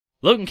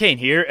Logen Kain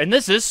here, and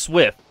this is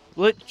Swift,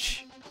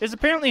 which is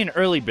apparently an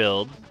early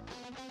build,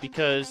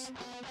 because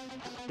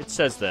it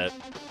says that.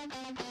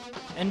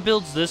 And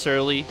builds this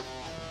early,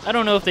 I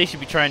don't know if they should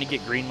be trying to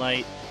get green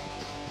light,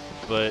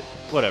 but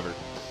whatever.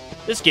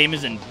 This game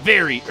is in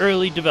very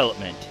early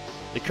development.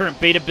 The current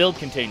beta build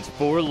contains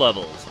 4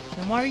 levels.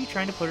 Then why are you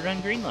trying to put it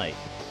on green light?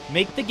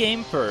 Make the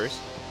game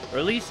first, or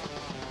at least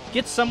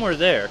get somewhere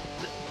there.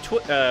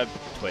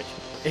 Twitch.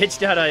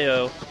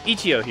 Itch.io,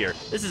 Ichio here.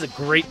 This is a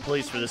great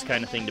place for this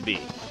kind of thing to be.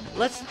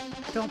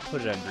 Don't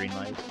put it on green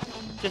light.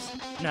 Just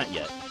not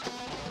yet.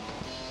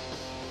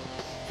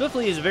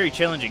 Swiftly is a very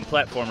challenging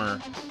platformer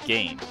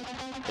game.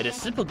 It has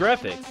simple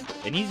graphics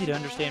and easy to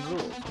understand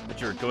rules, but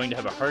you're going to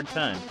have a hard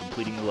time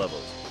completing the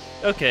levels.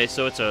 Okay,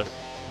 so it's a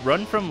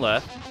run from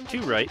left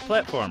to right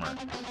platformer.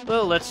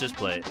 Well, let's just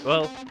play it.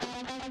 Well,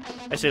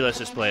 I say let's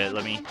just play it.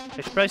 I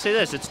should probably say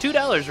this. It's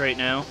 $2 right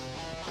now,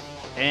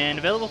 and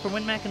available for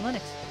Win, Mac, and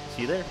Linux.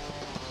 See you there.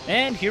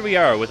 And here we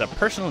are with a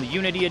personal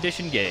Unity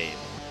Edition game.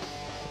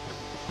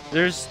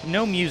 There's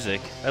no music.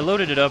 I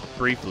loaded it up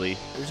briefly.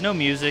 There's no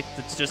music.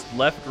 It's just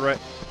left, right.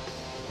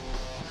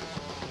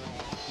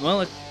 Well,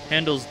 it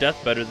handles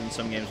death better than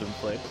some games we've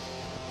played.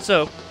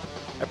 So,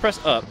 I press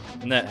up,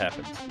 and that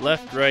happens.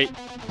 Left, right,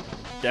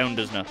 down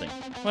does nothing.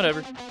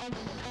 Whatever.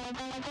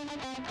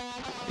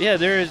 Yeah,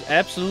 there is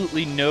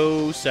absolutely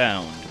no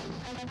sound.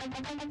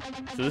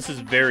 So this is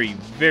very,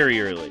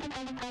 very early.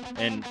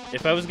 And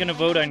if I was going to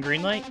vote on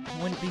greenlight,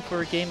 it wouldn't be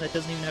for a game that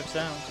doesn't even have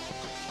sound.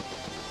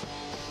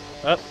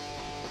 Up.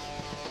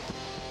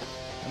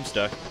 I'm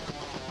stuck.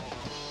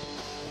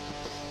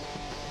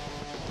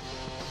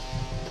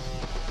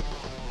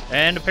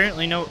 And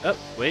apparently no... Oh,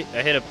 wait,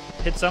 I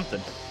hit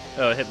something.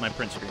 Oh, I hit my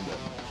print screen button.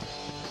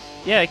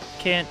 Yeah, I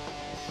can't...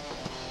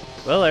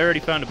 Well, I already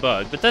found a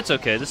bug, but that's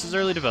okay. This is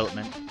early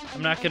development.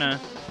 I'm not gonna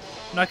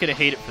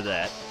hate it for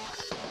that.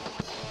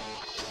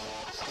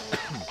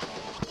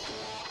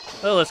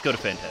 Well, let's go to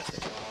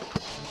Fantastic.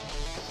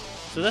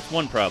 So that's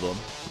one problem.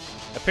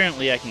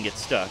 Apparently I can get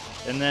stuck,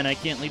 and then I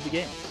can't leave the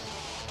game.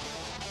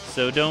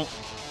 So don't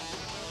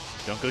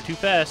go too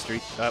fast, or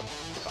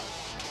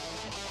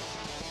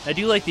I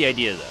do like the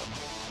idea, though.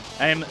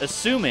 I am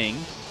assuming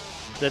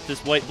that this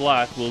white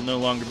block will no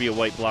longer be a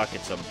white block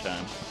at some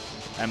time.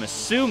 I'm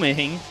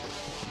assuming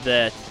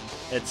that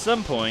at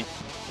some point,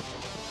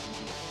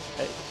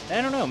 I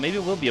don't know, maybe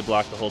it will be a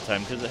block the whole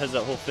time, because it has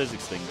that whole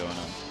physics thing going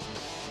on.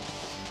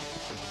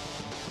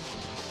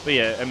 But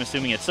yeah, I'm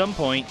assuming at some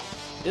point,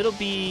 it'll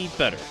be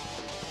better.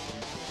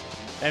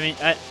 I mean,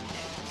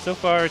 so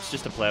far it's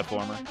just a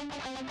platformer.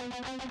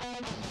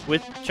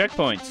 With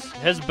checkpoints. It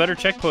has a better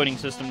checkpointing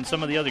system than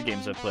some of the other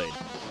games I've played.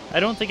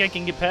 I don't think I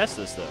can get past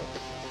this, though.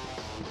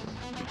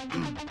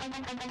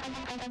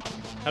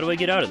 How do I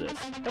get out of this?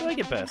 How do I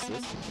get past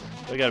this?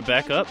 Do I gotta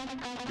back up?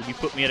 Did you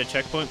put me at a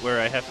checkpoint where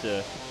I have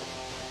to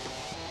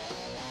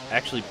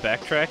actually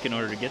backtrack in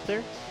order to get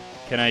there?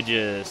 Can I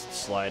just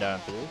slide on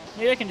through?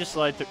 Maybe I can just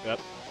slide through. Up.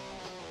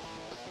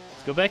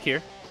 Let's go back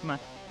here. Come on.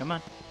 Come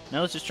on.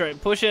 Now let's just try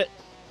and push it.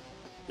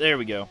 There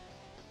we go.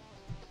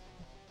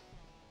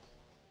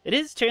 It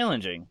is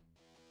challenging.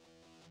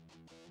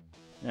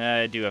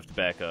 I do have to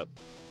back up.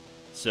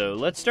 So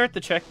let's start the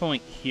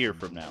checkpoint here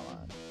from now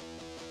on.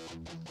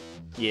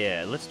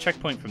 Yeah, let's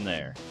checkpoint from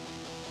there.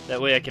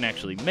 That way I can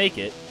actually make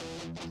it.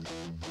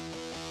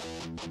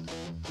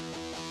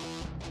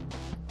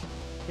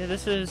 Yeah,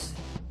 this is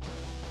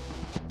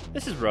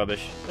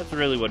rubbish. That's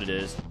really what it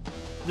is.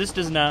 This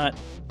does not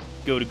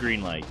go to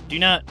green light. Do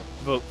not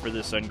vote for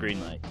this on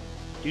green light.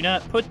 Do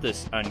not put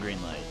this on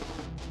green light.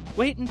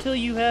 Wait until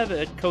you have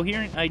a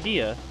coherent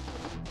idea.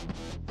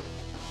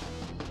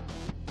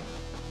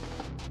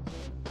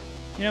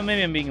 You know,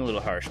 maybe I'm being a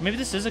little harsh. Maybe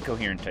this is a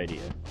coherent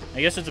idea.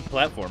 I guess it's a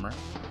platformer.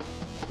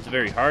 It's a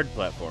very hard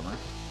platformer.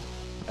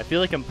 I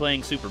feel like I'm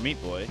playing Super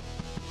Meat Boy,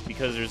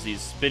 because there's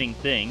these spinning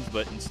things,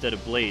 but instead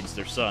of blades,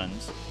 they're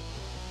suns.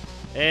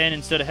 And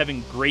instead of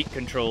having great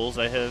controls,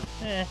 I have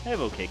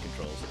okay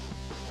controls.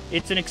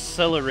 It's an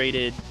accelerate,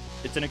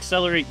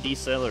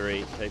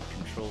 decelerate type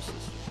control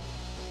system.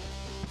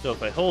 So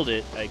if I hold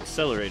it, I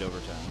accelerate over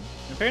time.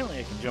 And apparently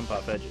I can jump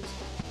off edges.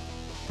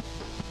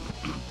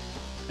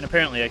 And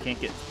apparently I can't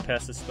get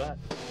past this spot.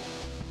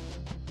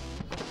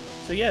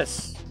 So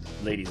yes,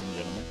 ladies and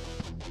gentlemen,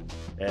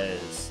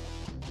 as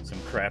some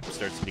crap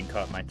starts getting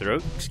caught in my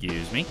throat,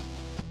 excuse me.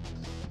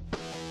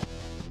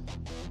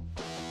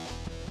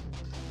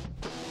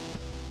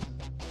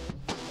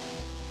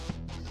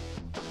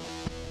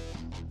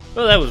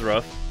 Well, that was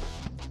rough.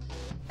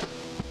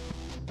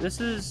 This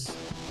is...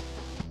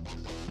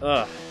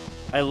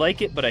 I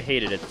like it, but I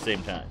hate it at the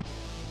same time.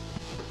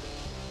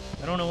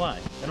 I don't know why.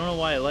 I don't know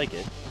why I like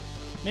it.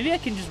 Maybe I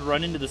can just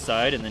run into the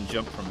side and then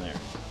jump from there.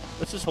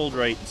 Let's just hold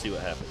right and see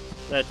what happens.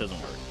 That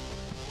doesn't work.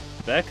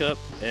 Back up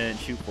and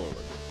shoot forward.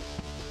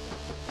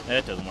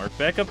 That doesn't work.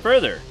 Back up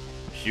further.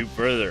 Shoot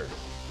further.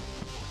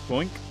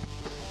 Boink.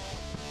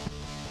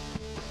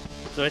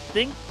 So I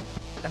think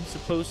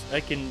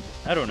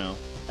I don't know.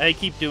 I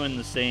keep doing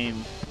the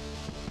same...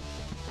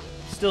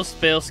 Still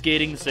fail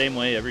skating the same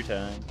way every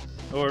time.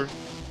 Or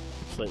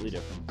slightly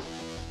different.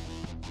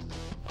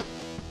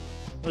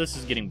 Well, this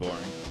is getting boring.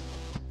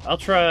 I'll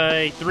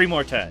try 3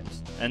 more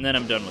times, and then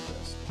I'm done with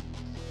this.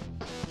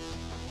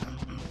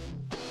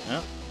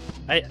 No,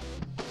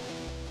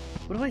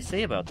 what do I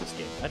say about this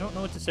game? I don't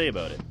know what to say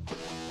about it.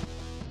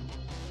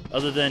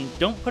 Other than,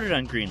 don't put it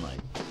on green light.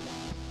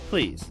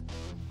 Please.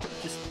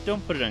 Just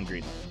don't put it on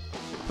green light.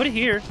 Put it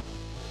here,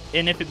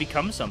 and if it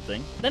becomes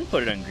something, then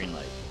put it on green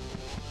light.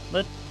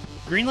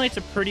 Green light's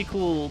a pretty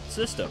cool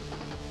system.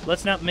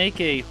 Let's not make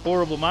a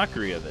horrible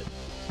mockery of it.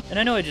 And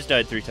I know I just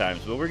died 3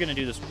 times, but we're gonna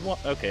do this one.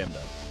 Okay, I'm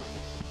done.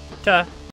 Ta.